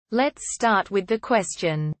Let's start with the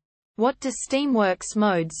question. What do steamworks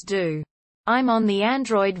modes do? I'm on the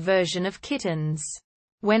Android version of Kittens.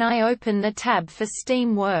 When I open the tab for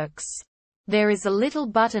steamworks, there is a little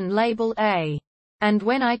button labeled A. And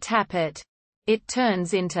when I tap it, it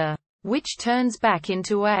turns into, which turns back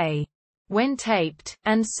into A when taped,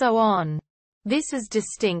 and so on. This is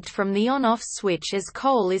distinct from the on-off switch, as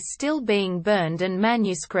coal is still being burned and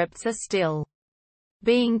manuscripts are still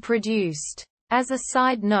being produced. As a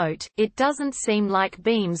side note, it doesn't seem like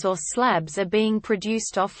beams or slabs are being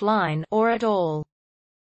produced offline, or at all.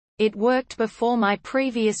 It worked before my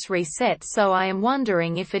previous reset, so I am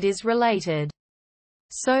wondering if it is related.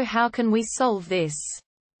 So how can we solve this?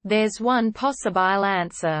 There's one possible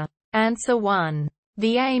answer. Answer 1.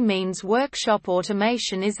 The A means workshop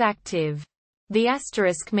automation is active. The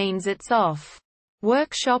asterisk means it's off.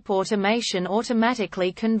 Workshop automation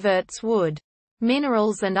automatically converts wood,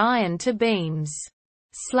 minerals and iron to beams,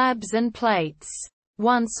 slabs and plates,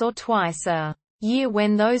 once or twice a year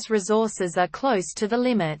when those resources are close to the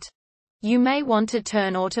limit. You may want to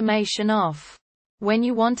turn automation off when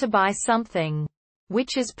you want to buy something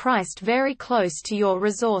which is priced very close to your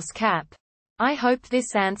resource cap. I hope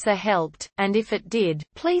this answer helped, and if it did,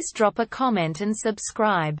 please drop a comment and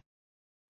subscribe.